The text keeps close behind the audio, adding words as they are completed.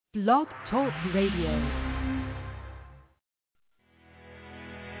Blog Talk Radio.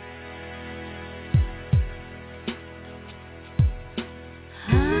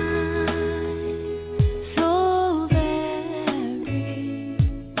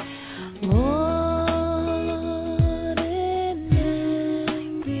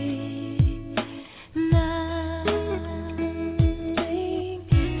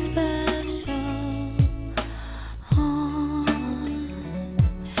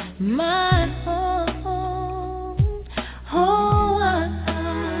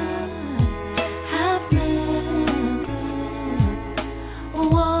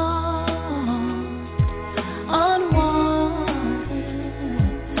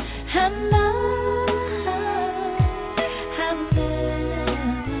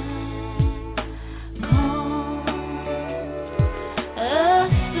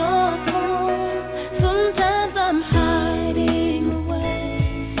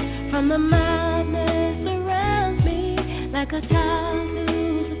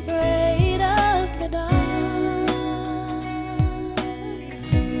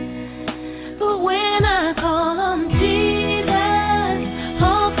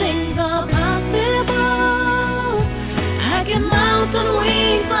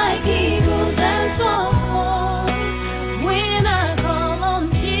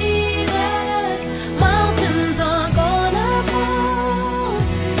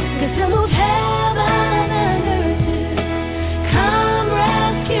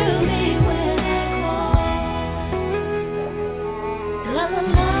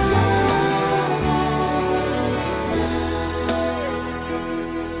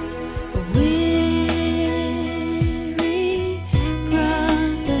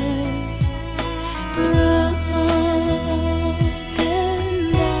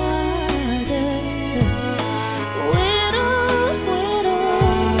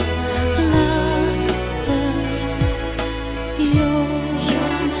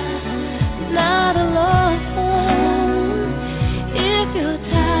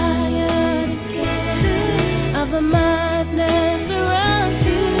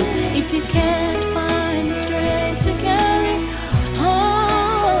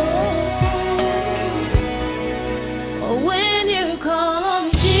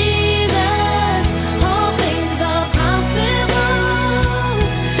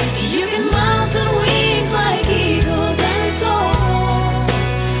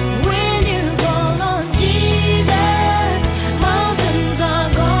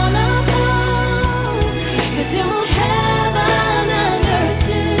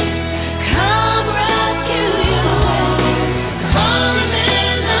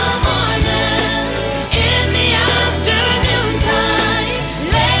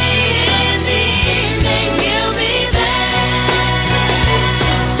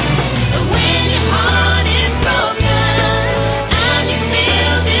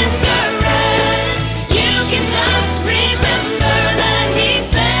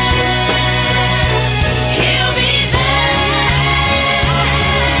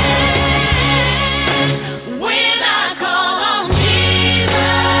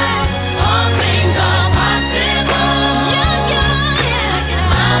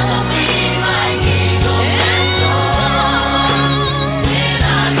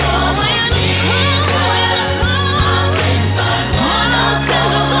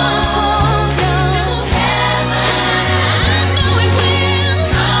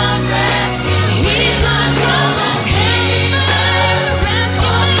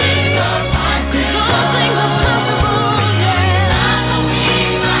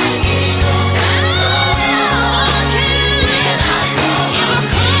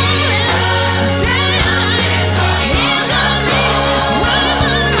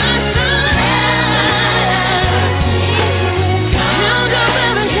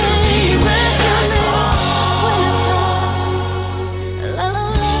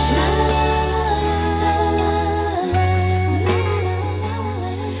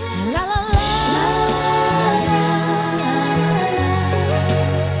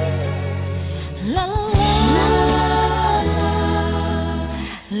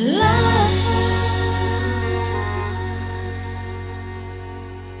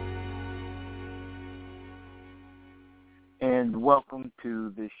 Welcome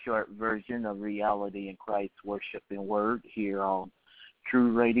to this short version of Reality in Christ Worship and Word here on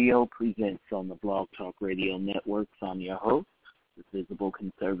True Radio Presents on the Blog Talk Radio Networks. I'm your host, the visible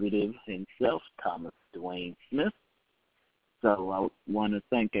conservative himself, Thomas Dwayne Smith. So I want to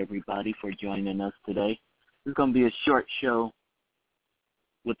thank everybody for joining us today. It's going to be a short show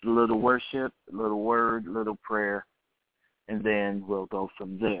with a little worship, a little word, a little prayer, and then we'll go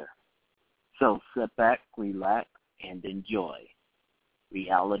from there. So sit back, relax, and enjoy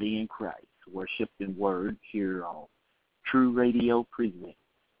Reality in Christ, Worship and Word here on True Radio Presents.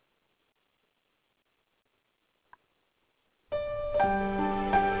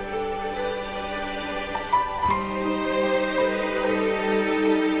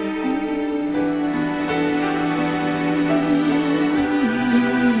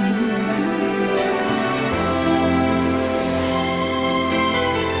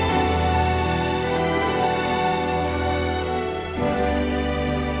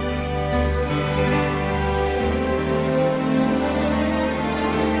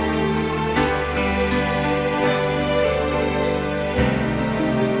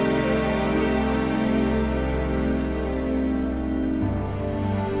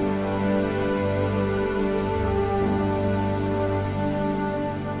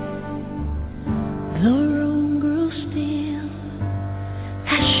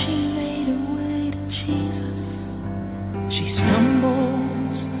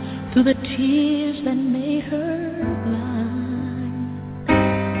 The tears that made her blind.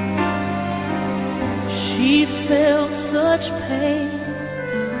 She felt such pain.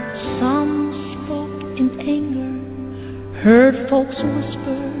 Some spoke in anger, heard folks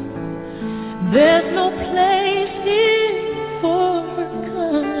whisper, there's no place here for her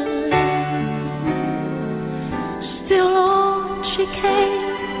kind. Still on she came,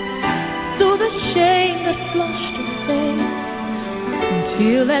 through the shame that flushed her face,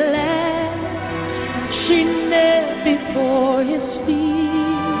 till at last she knelt before his feet.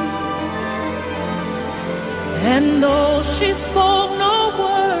 And though she spoke no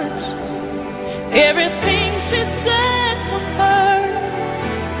words, everything she said was heard,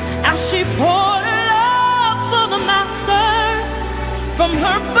 as she poured her love for the Master from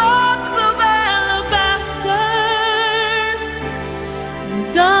her box of alabaster.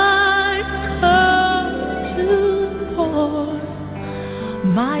 And I've come to pour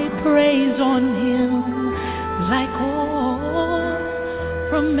my praise on him like oil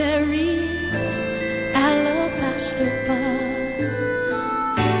from Mary's alabaster box.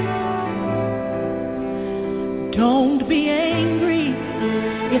 Don't be angry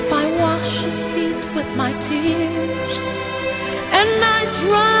if I wash his feet with my tears and I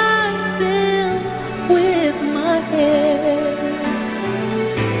dry them with my hair.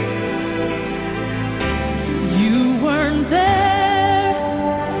 You weren't there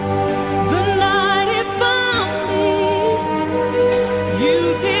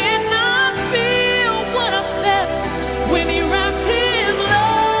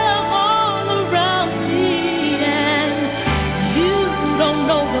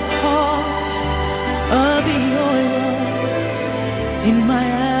in my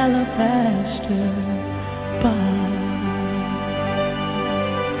alabaster box.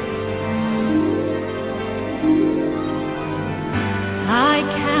 I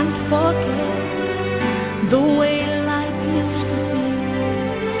can't forget the way life used to be.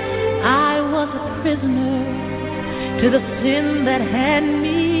 I was a prisoner to the sin that had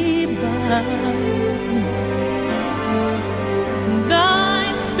me bound. And I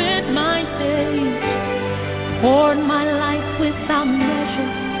spent my days, poured my life without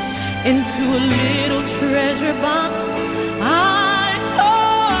measure into a little treasure box I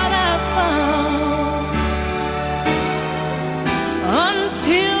thought I found,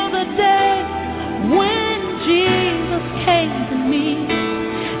 until the day when Jesus came to me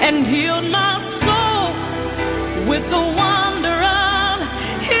and healed my soul with the wonder of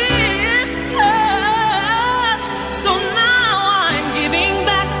his touch. So now I'm giving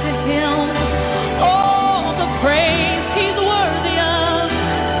back to him all the praise he's worthy of.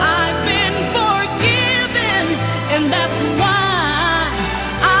 I've been forgiven, and that's why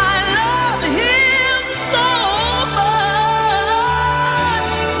I love him so much.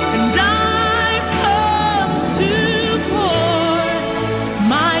 And I've come to pour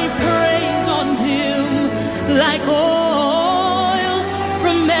my praise on him like oil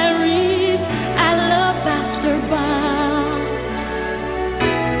from Mary's alabaster box.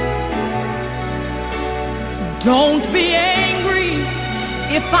 Don't be angry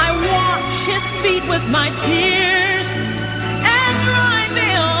if I wash his feet with my tears and dry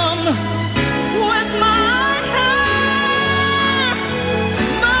them with my hair.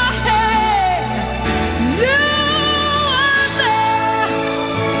 My hair. You were there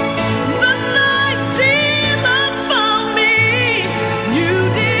the night Jesus found me. You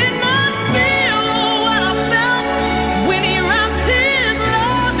did not feel what I felt when he wrapped his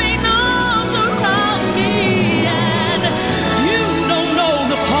loving arms around me. And you don't know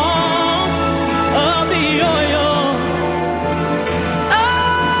the cost of the oil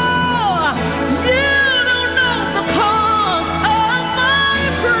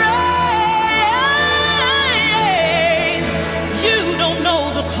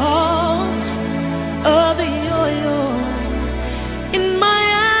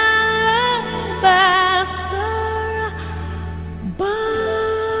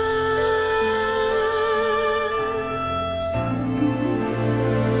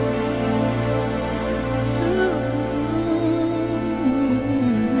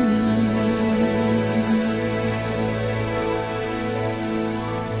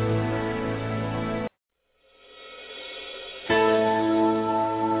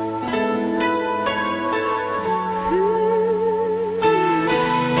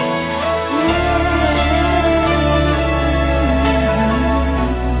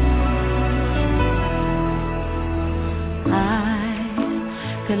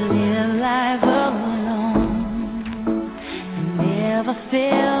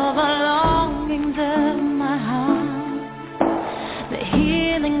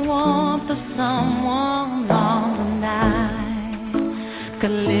someone long and I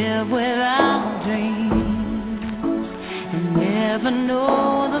could live without dreams and never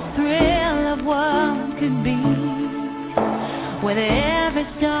know the thrill of what could be, with every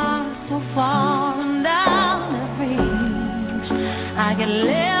star so far and out of reach. I could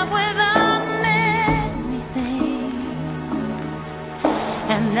live without anything,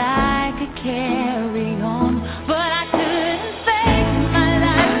 and I could carry on, but I couldn't face my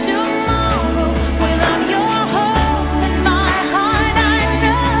life tomorrow without your hope in my heart. I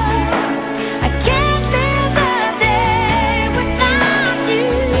know I can't live a day without you.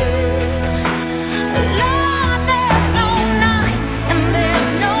 Lord, there's no night and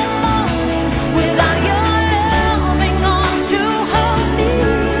there's no morning without your loving arms to hold me.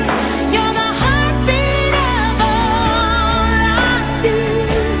 You're the heartbeat of all I do.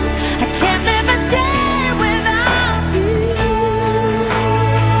 I can't live a day without you.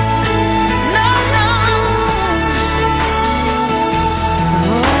 No, no.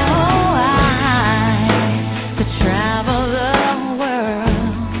 Oh, I could travel the world,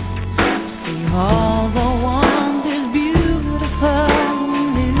 see all the wonders beautiful and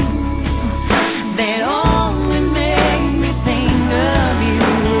new. They'd only make me think of you,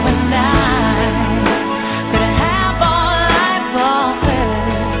 and I could have all life offers,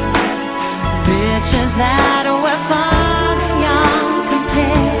 riches that were far beyond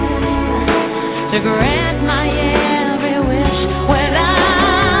compare, to grant my every wish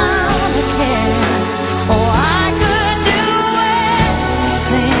without a care. Oh, I could do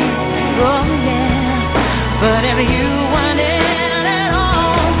anything, oh yeah, but if you weren't in at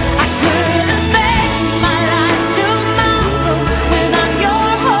all, I couldn't face my life tomorrow without your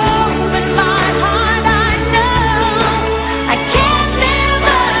hope in my heart. I know I can't live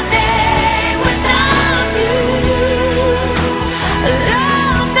a day without you.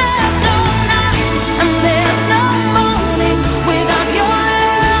 Love, there's no night and there's no morning without your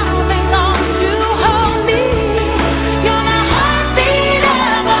loving arms to hold me. You're the heartbeat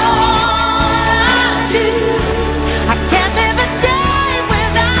of all I do. I can't live a day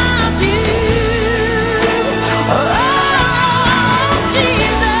without you. Oh,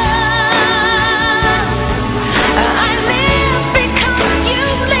 Jesus, I live because you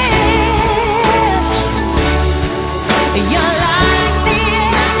live. You're like the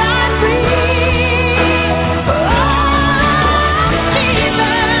air I breathe. Oh,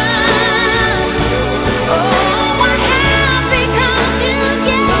 Jesus, oh, I have because you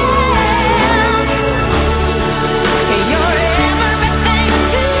give. You're everything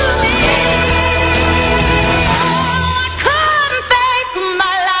to me. I couldn't face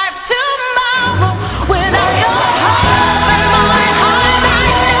my life tomorrow without your hope in my heart. I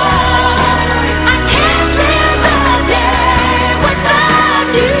know I can't live a day without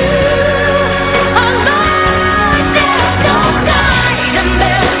you. Alone, there's no night and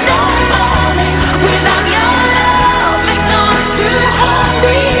there's no morning without your loving arms to hold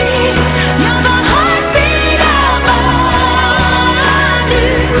me. You're the heartbeat of all I do.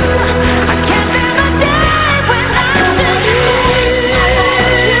 I can't live a day without you.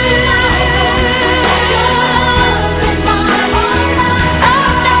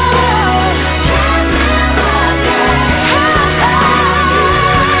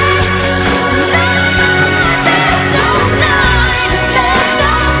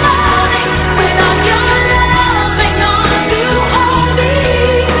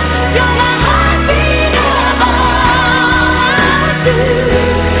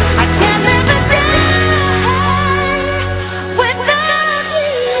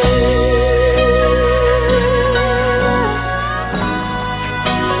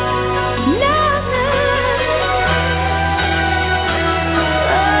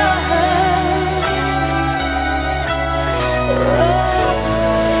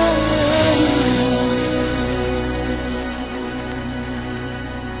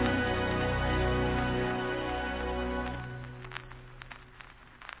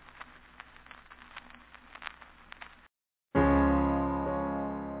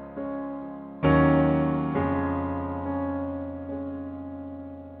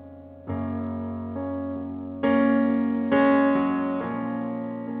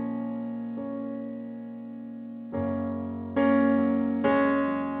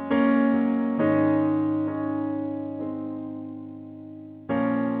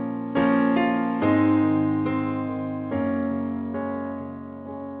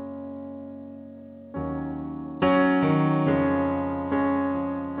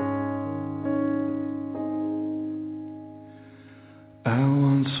 I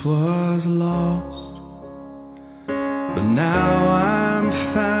once was lost, but now I'm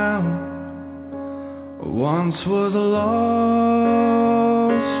found. once was lost,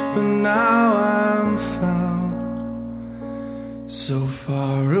 but now I'm found. So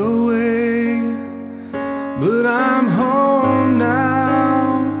far away, but I'm home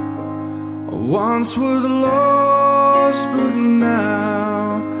now. I once was lost, but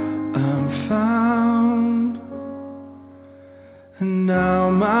now I'm found. And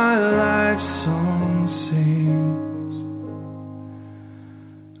now my life song sings.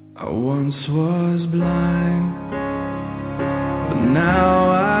 I once was blind, but now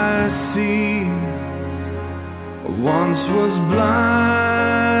I see. I once was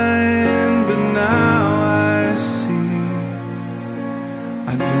blind, but now I see.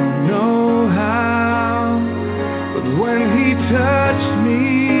 I don't know how, but when he touched me,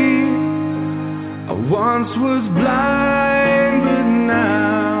 I once was blind, but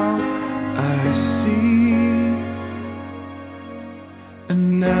now I see. And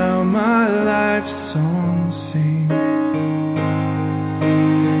now my life song sings.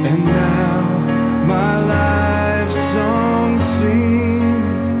 And now my life song sings.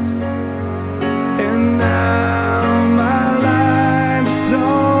 And now my life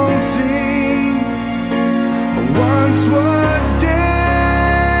song sings. I once was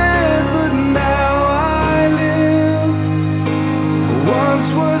dead, but now I live. I once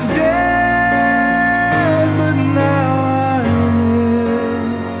was dead, but now I live.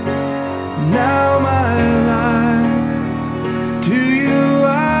 Now my life to you I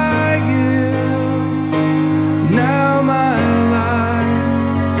give. Now my life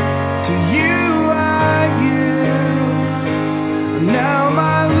to you I give. Now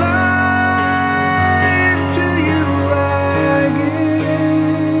my life to you I give.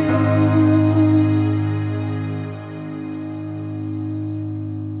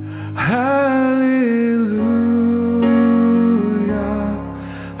 Hallelujah,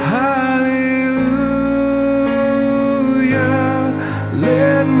 hallelujah.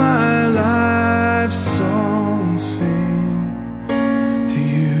 Let my life song sing to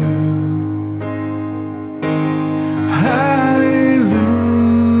you.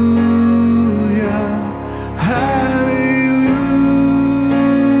 Hallelujah, hallelujah.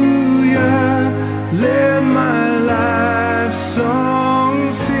 Let my life song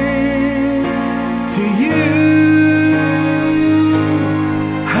sing to you.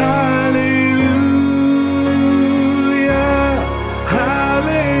 Hallelujah,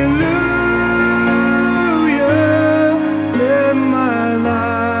 hallelujah. Let my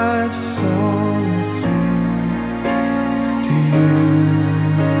life song sing to you.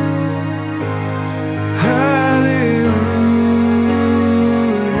 Hallelujah,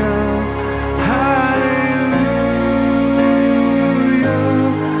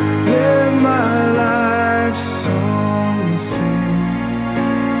 hallelujah. Let my life song sing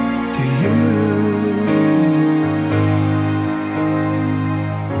to you.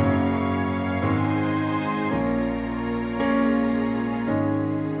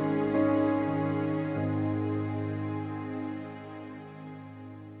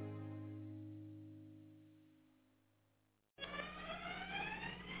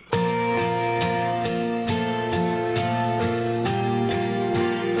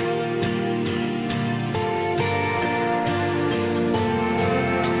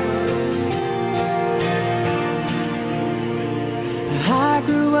 I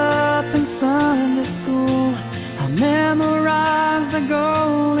grew up in Sunday school. I memorized the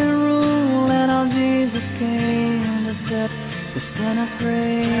golden rule, and how Jesus came to set the sinner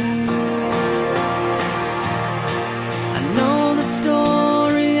free. I know the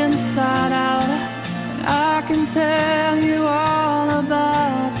story inside out, and I can tell you all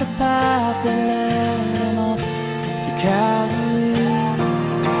about the path that led him up to Calvary.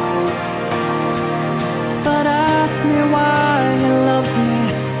 But ask me why he loves me,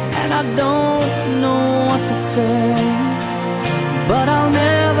 and I don't know what to say. But I'll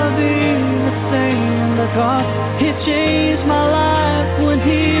never be the same, because he changed my life when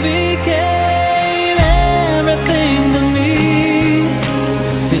he became everything to me.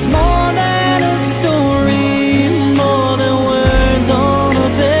 He's more than a story, more than words on a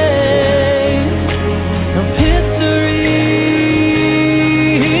page of history.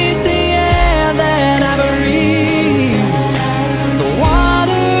 He's the air that I breathe, the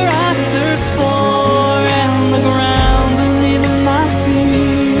water I thirst for, and the ground beneath my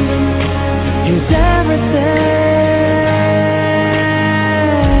feet. He's everything.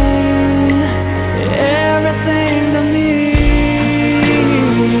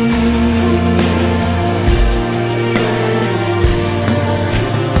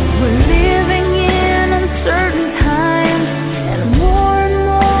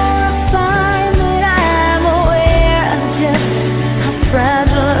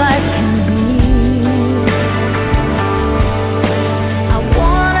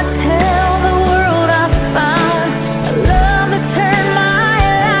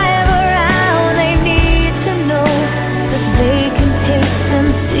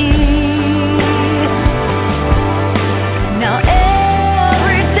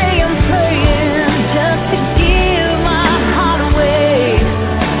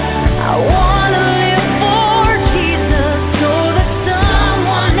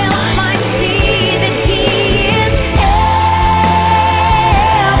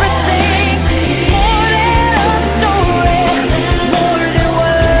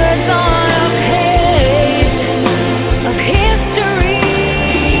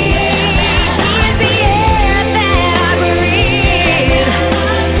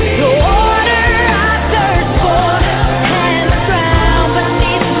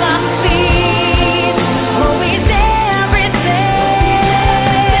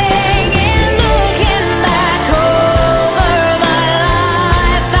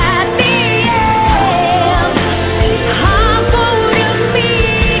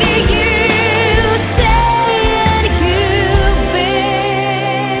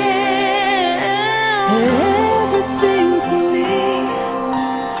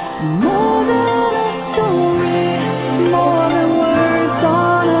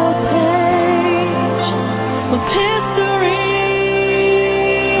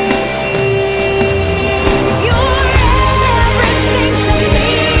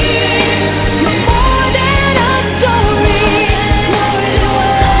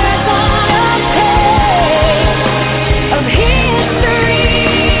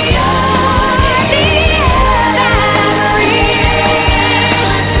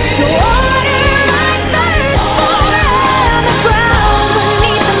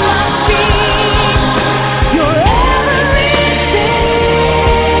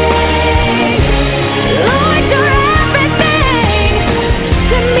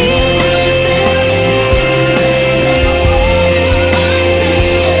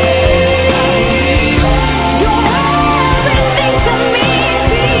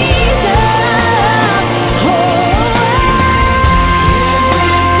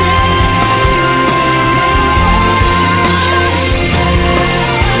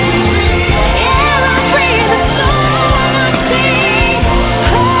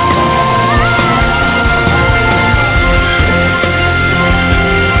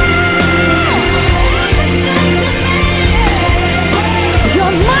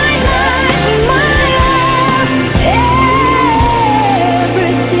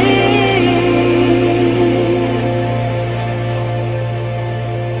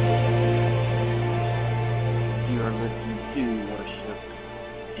 to worship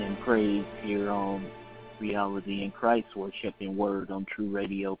and praise here on Reality in Christ Worship and Word on True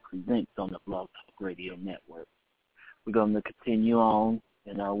Radio presents on the Blog Talk Radio Network. We're going to continue on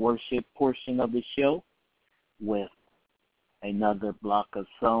in our worship portion of the show with another block of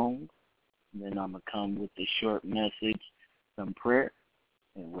songs. And then I'm going to come with a short message, some prayer,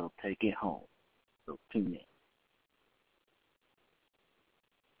 and we'll take it home. So tune in.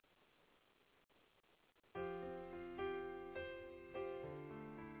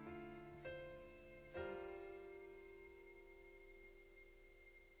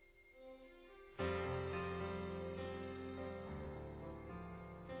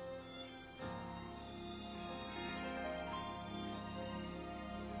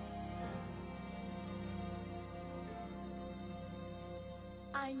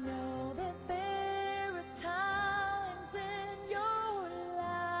 I know that there are times in your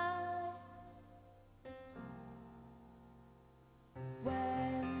life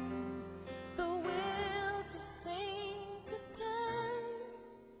when the wheel just seems to turn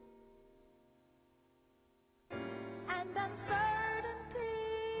and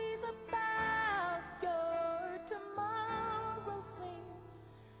uncertainties about your tomorrow seem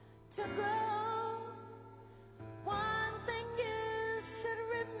to grow. One thing you should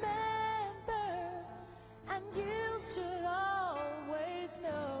remember.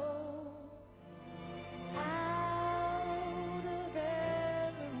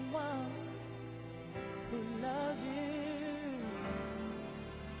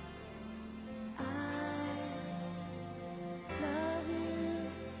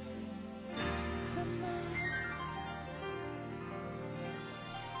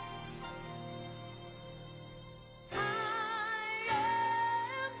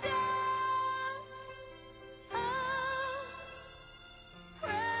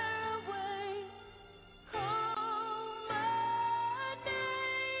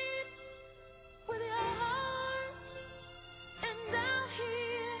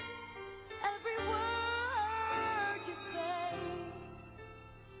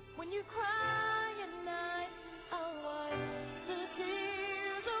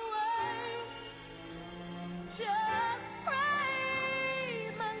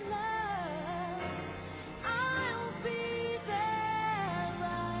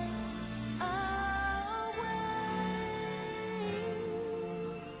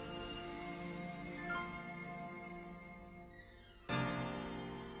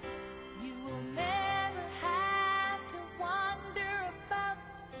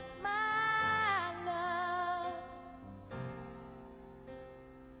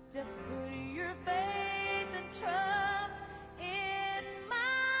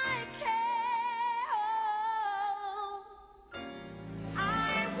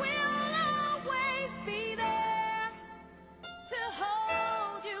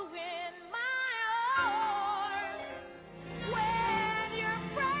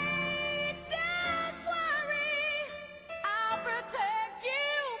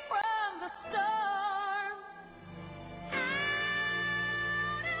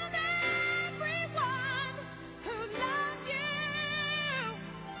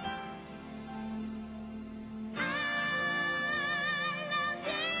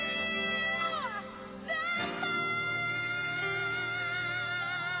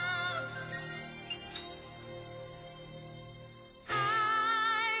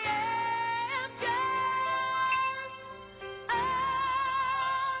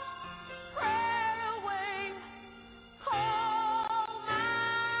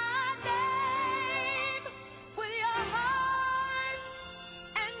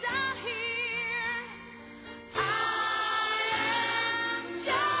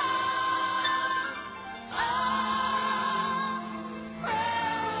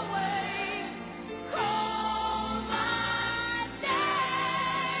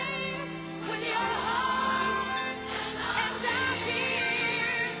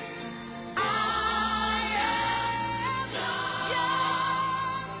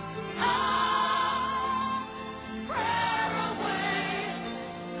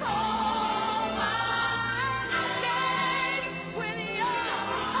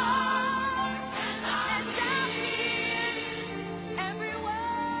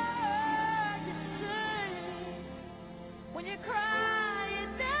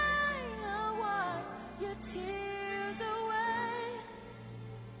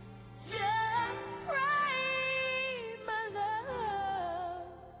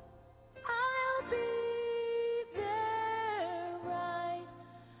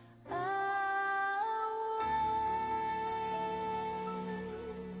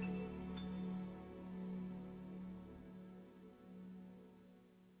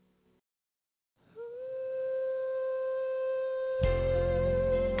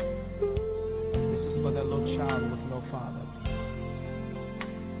 Father,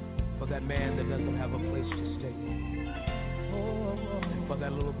 for that man that doesn't have a place to stay, and for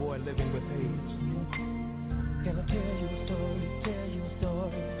that little boy living with AIDS. Can I tell you a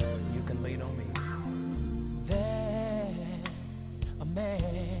story, you can lean on me. There's a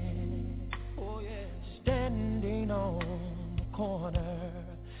man, standing on the corner.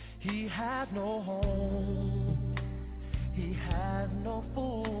 He has no home, he has no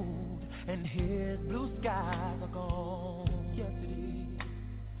food, and his blue skies are gone. Yes, it is.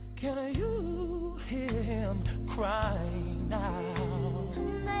 Can you hear him crying now?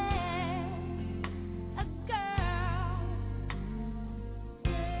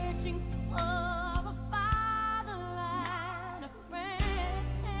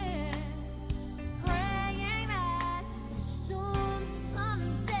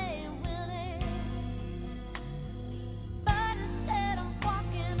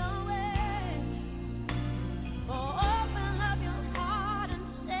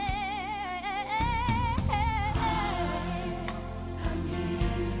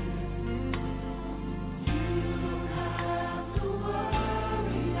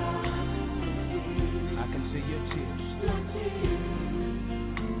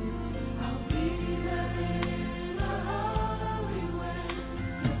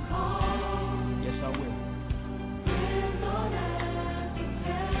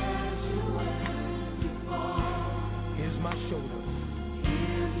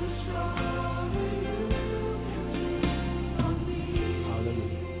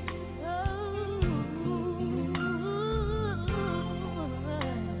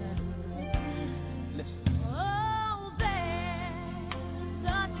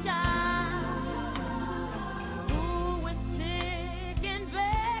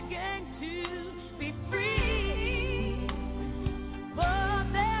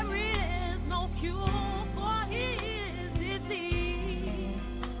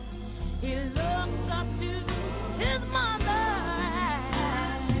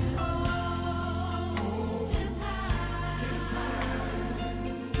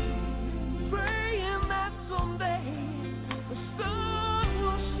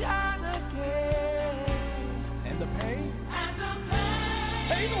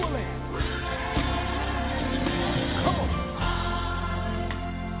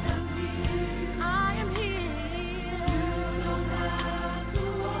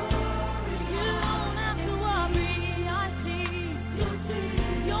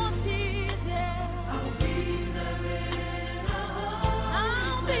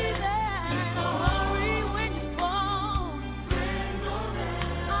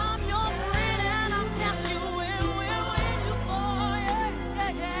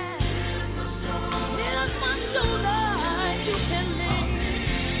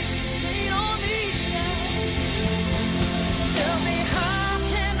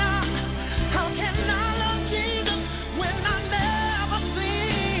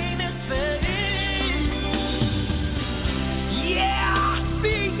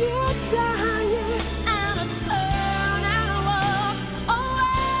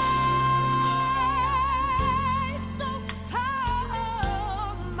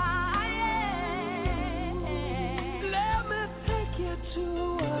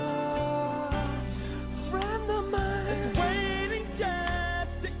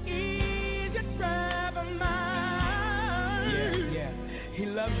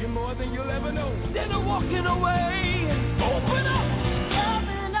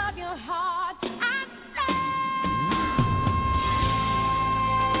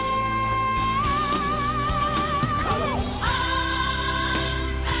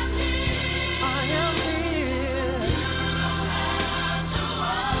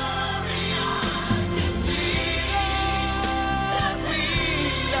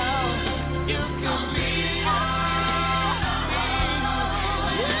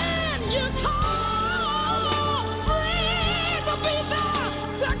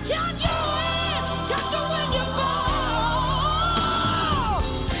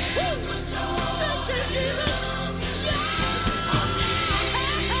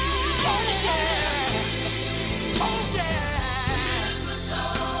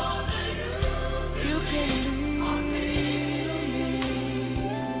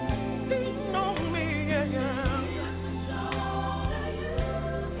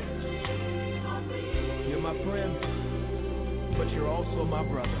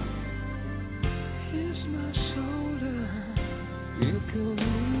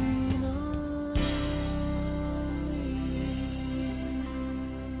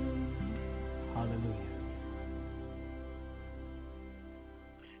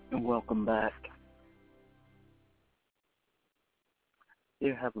 Welcome back.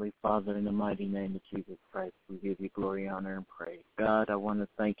 Dear Heavenly Father, in the mighty name of Jesus Christ, we give you glory, honor, and praise. God, I want to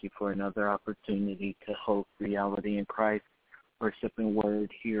thank you for another opportunity to host Reality in Christ, Worship and Word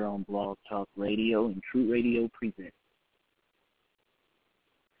here on Blog Talk Radio and True Radio Presents.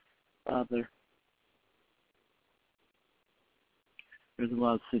 Father, there's a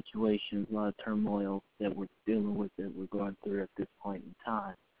lot of situations, a lot of turmoil that we're dealing with, that we're going through at this point in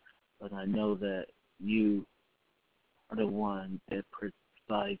time. But I know that you are the one that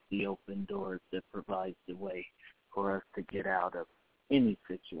provides the open doors, that provides the way for us to get out of any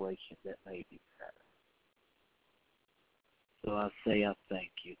situation that may be better. So I say I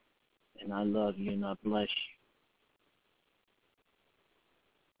thank you, and I love you, and I bless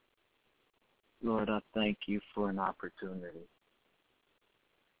you. Lord, I thank you for an opportunity.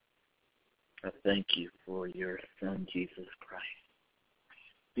 I thank you for your Son, Jesus Christ,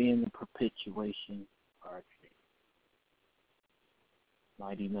 being the propitiation for our sin.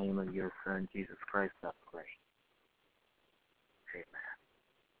 Mighty name of your Son, Jesus Christ, I pray. Amen.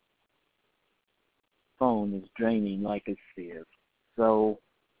 Phone is draining like a sieve. So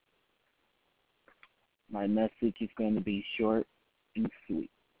my message is going to be short and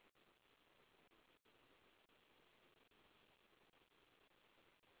sweet.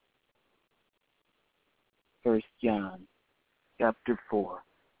 First John chapter 4,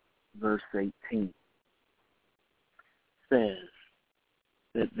 verse 18 says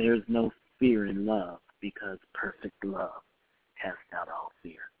that there's no fear in love, because perfect love casts out all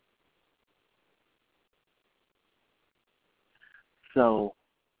fear. So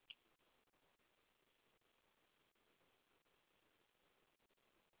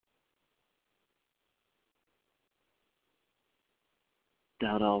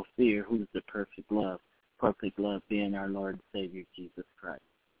without all fear, who's the perfect love? Perfect love being our Lord and Savior, Jesus Christ.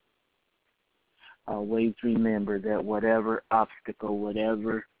 Always remember that whatever obstacle,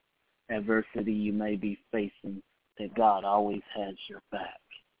 whatever adversity you may be facing, that God always has your back.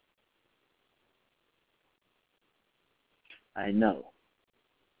 I know,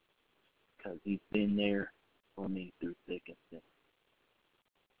 because he's been there for me through thick and thin.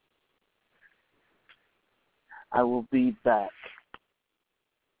 I will be back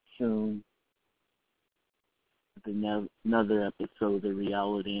soon with another episode of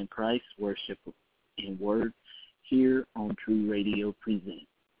Reality in Christ, Worship and Word, here on True Radio Presents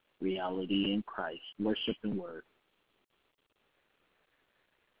Reality in Christ, Worship and Word.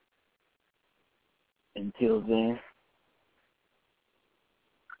 Until then,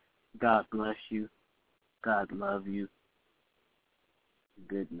 God bless you. God love you.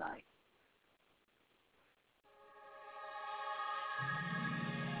 Good night.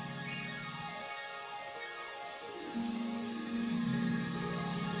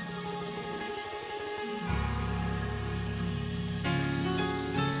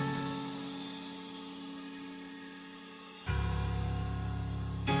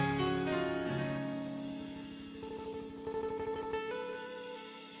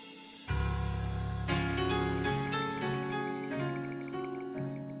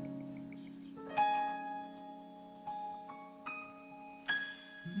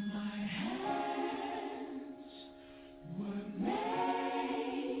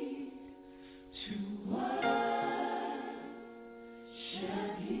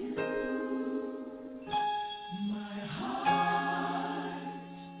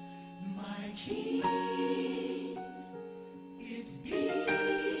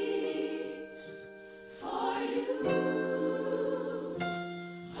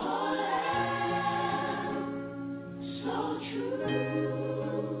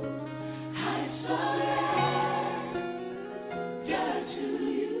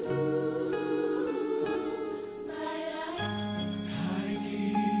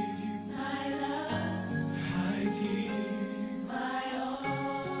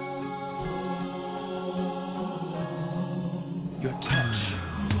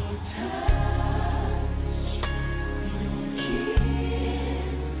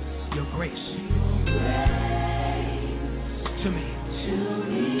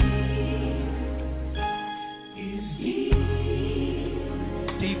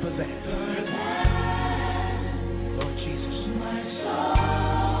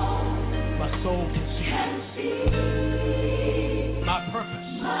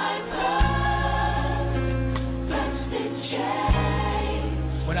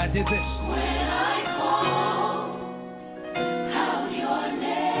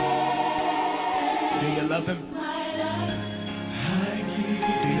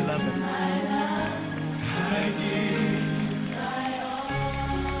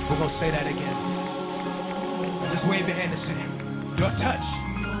 We're going to say that again. Just wave your hand and say, Your touch.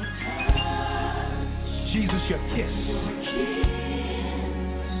 Jesus, your kiss.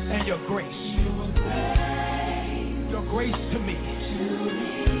 And your grace. Your grace to me.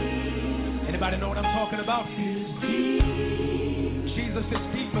 Anybody know what I'm talking about? Jesus is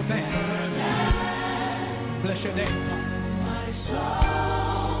deeper than. Bless your name.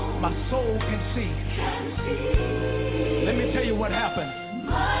 My soul can see. Let me tell you what happened.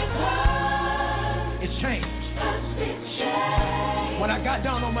 It changed. When I got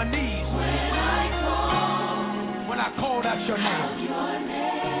down on my knees. When I called out your name.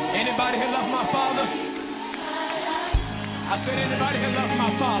 Anybody here love my Father? I said, anybody here love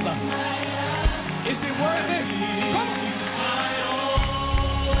my Father? Is he worthy? Come on.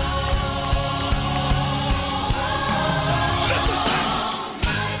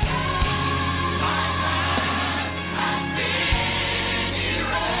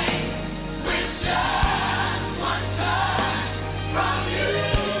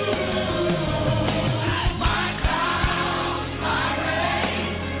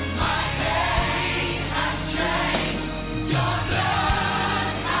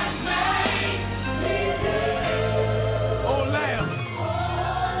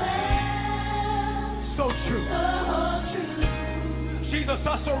 I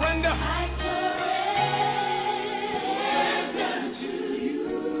surrender.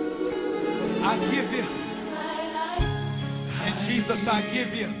 I give you. And Jesus, I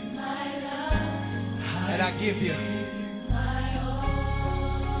give you. And I give you.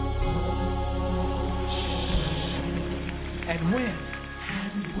 And when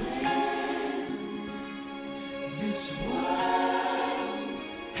this world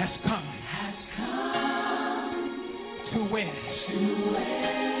has come to win.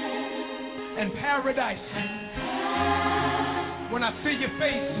 And paradise. When I see your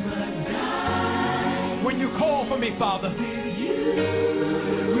face, when you call for me, Father,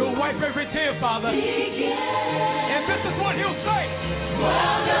 you'll wipe every tear, Father. And this is what he'll say.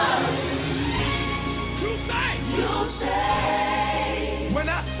 Well done. You'll say. When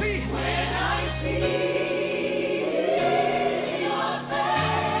I see your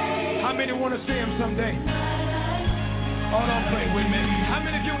face. How many want to see him someday? Oh, don't play with me. How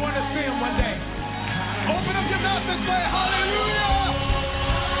many of you want to see him one day? Open up your mouth and say hallelujah.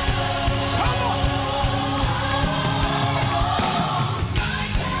 Come on.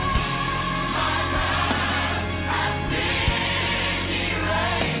 My life has been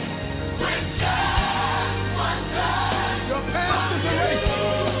erased with just one touch. Your past is erased.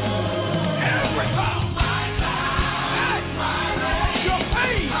 Every time. My life, my race. Your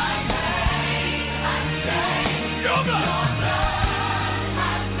pain. My pain has changed. Your blood.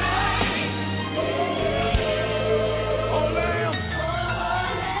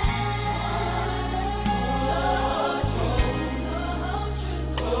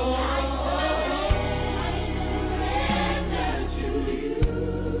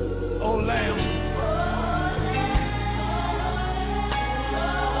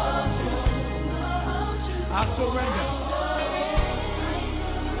 I surrender.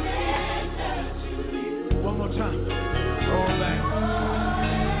 One more time. Oh, Lamb.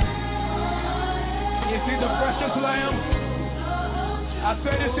 Is he the precious Lamb? I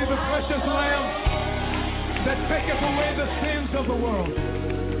said, is he the precious Lamb that taketh away the sins of the world?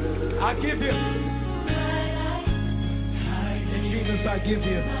 I give you. In Jesus, I give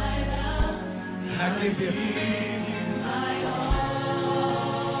you. I give you.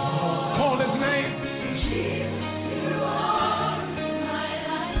 Call his name.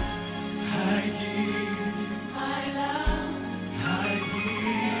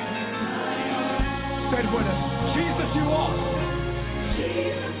 Said with us, Jesus, you are.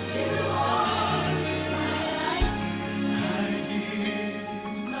 Jesus, you are my life. I give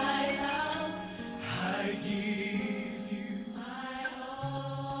my love. I give you my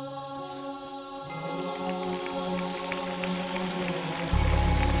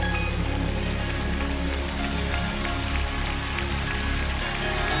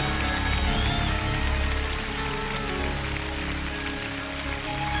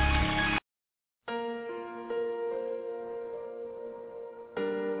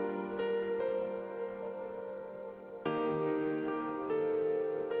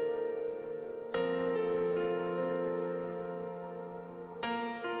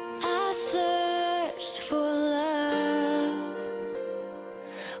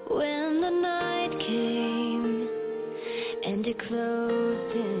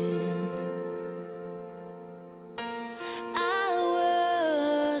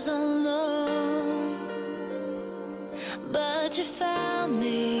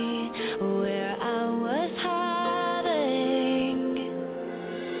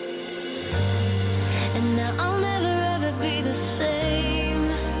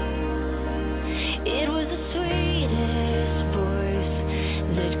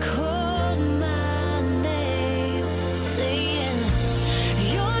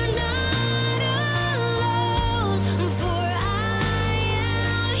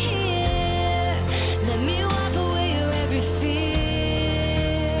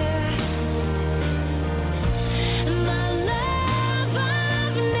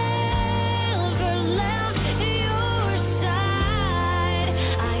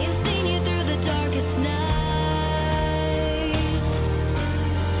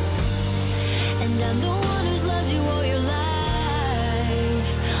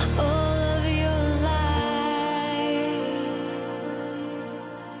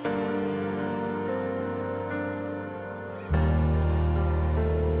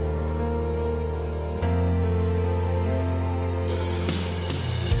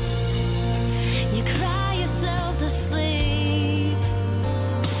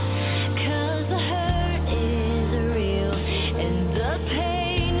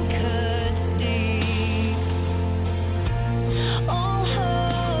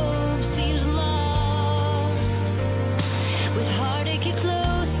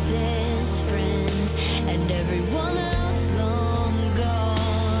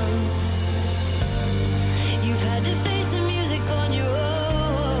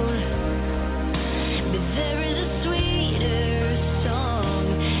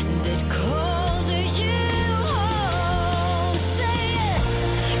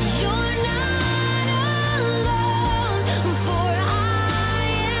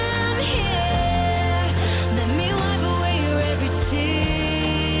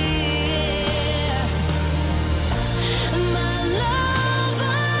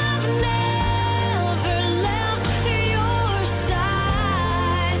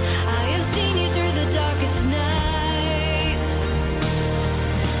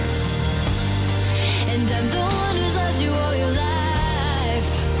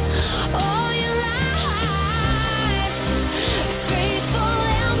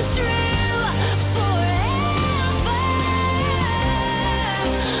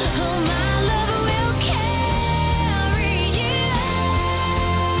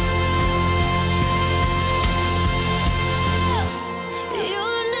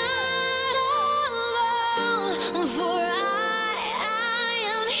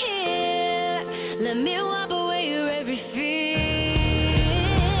let me wipe away your every fear.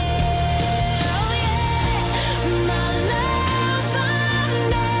 Oh yeah, my love, I've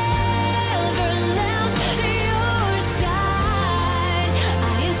never left your side.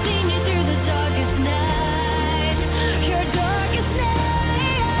 I have seen you through the darkest night, your darkest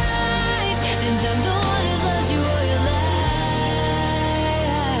night, and I'm the one who's loved you all your life,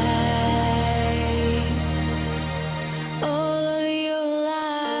 all of your life.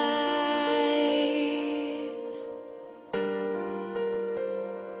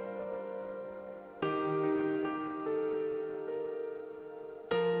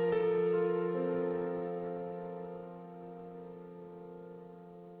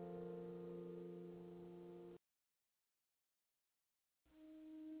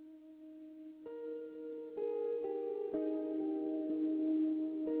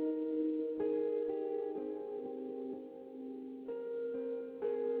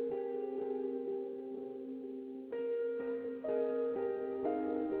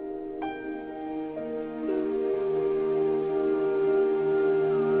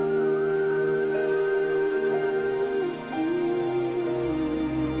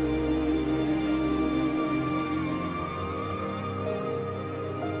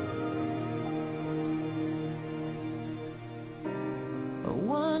 I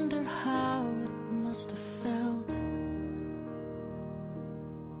wonder how it must have felt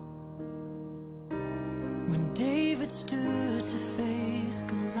when David stood to face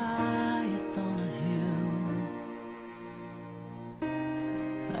Goliath on a hill.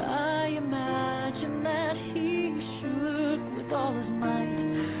 I imagine that he shook with all his might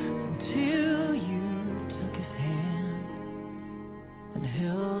until you took his hand and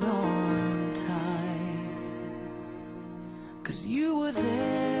held on tight. 'Cause you were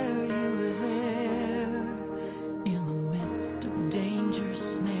there in the midst of danger's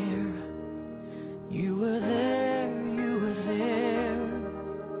snare. You were there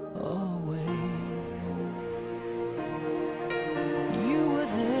always. You were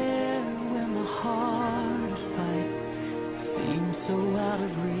there when the hardest fight seemed so out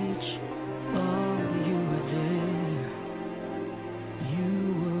of reach. Oh, you were there. You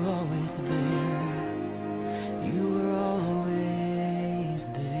were always there. You were always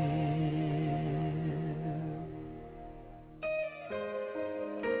there.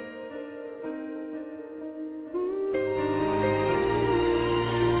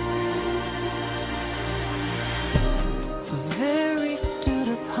 For there he stood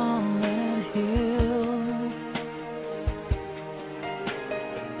upon that hill,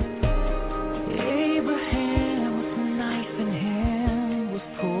 Abraham with knife in hand was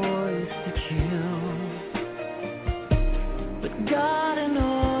poised to kill. But God in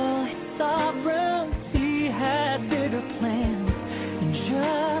all his sovereignty had bigger plans, and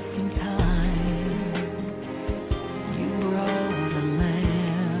just in time you brought a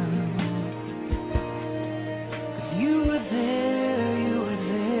lamb. 'Cause you were there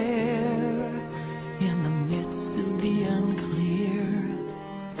in the midst of the unclear.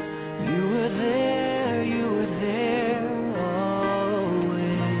 You were there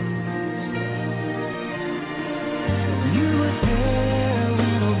always. You were there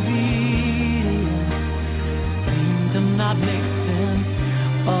when obedience seemed to not make sense.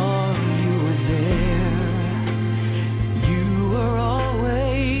 Oh, you were there. You were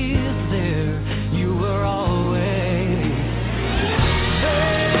always there. You were always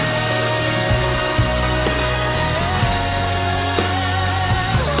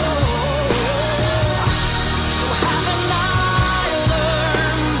Haven't I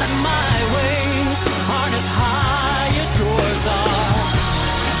learned that my ways aren't as high as yours are?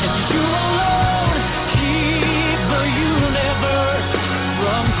 And you alone keep the universe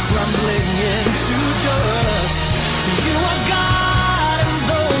from crumbling into dust. You are God, and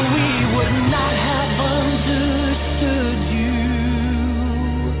though we would not have understood you,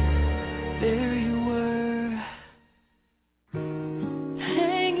 there you were,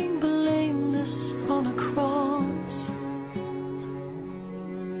 hanging blameless on a cross.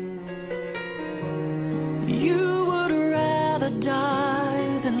 You would rather die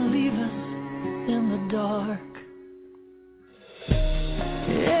than leave us in the dark.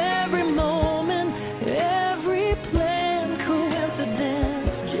 Every moment, every plan,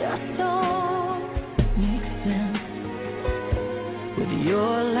 coincidence, just don't make sense with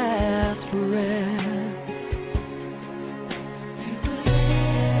your last breath.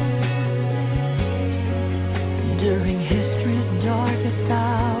 During history's darkest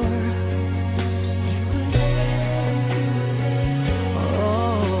hour,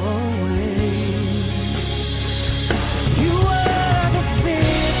 always. You were the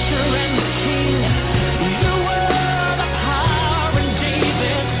victor and the king.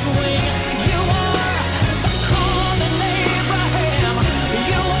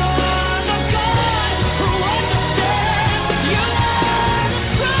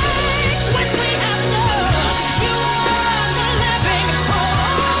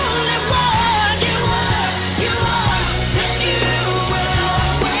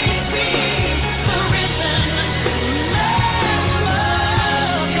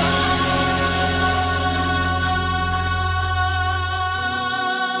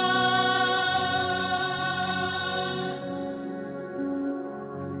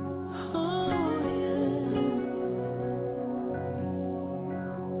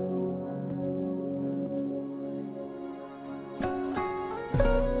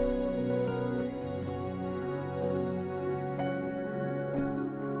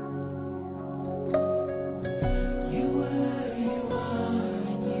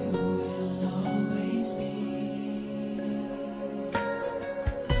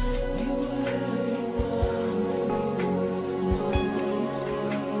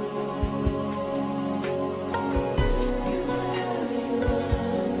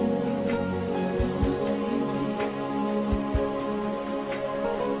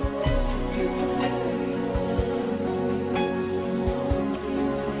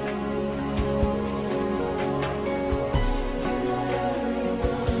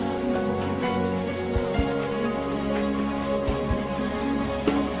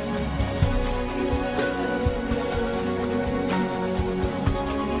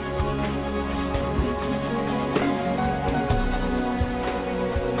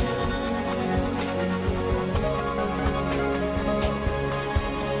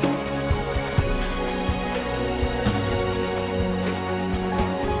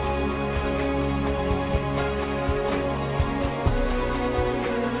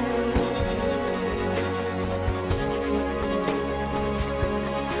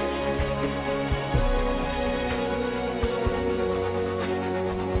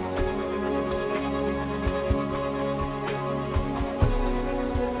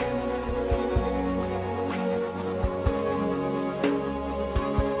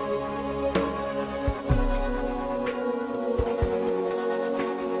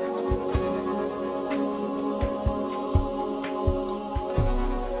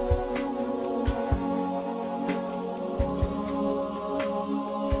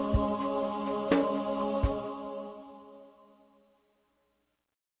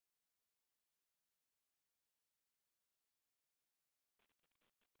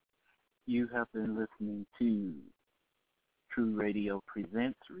 You have been listening to True Radio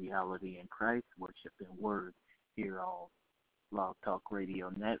Presents Reality in Christ, Worship and Word here on Blog Talk Radio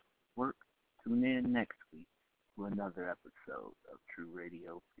Network. Tune in next week to another episode of True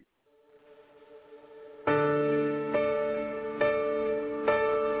Radio Presents.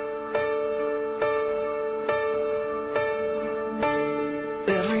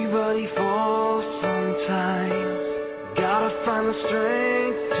 Everybody falls sometimes. Gotta find the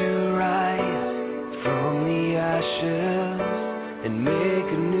strength to rise from the ashes and make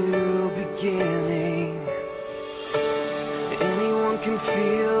a new beginning. Anyone can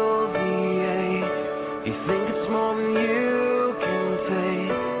feel the ache. You think it's more than you can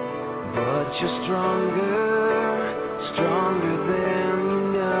take, but you're stronger than you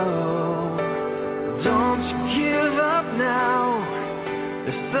know. Don't you give up now.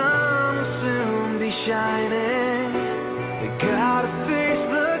 The sun will soon be shining. We gotta face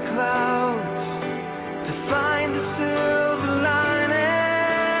the clouds to find the silver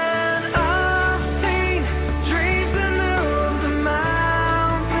lining. I've seen dreams that move the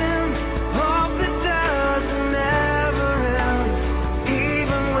mountains, hope that doesn't never end,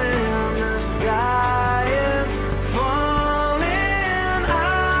 even when the sky is falling.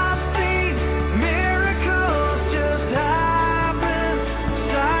 I've seen miracles just happen,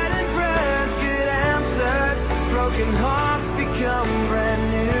 silent prayers get answered, broken hearts become brand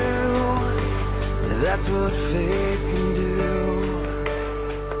new. That's what faith can do.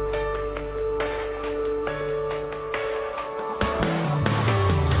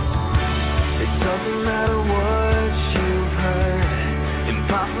 It doesn't matter what you've heard.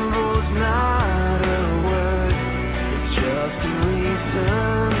 Impossible is not a word. It's just a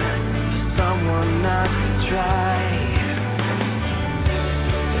reason for someone not to try.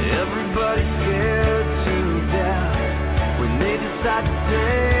 Everybody's scared to death when they decide to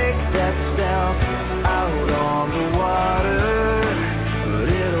take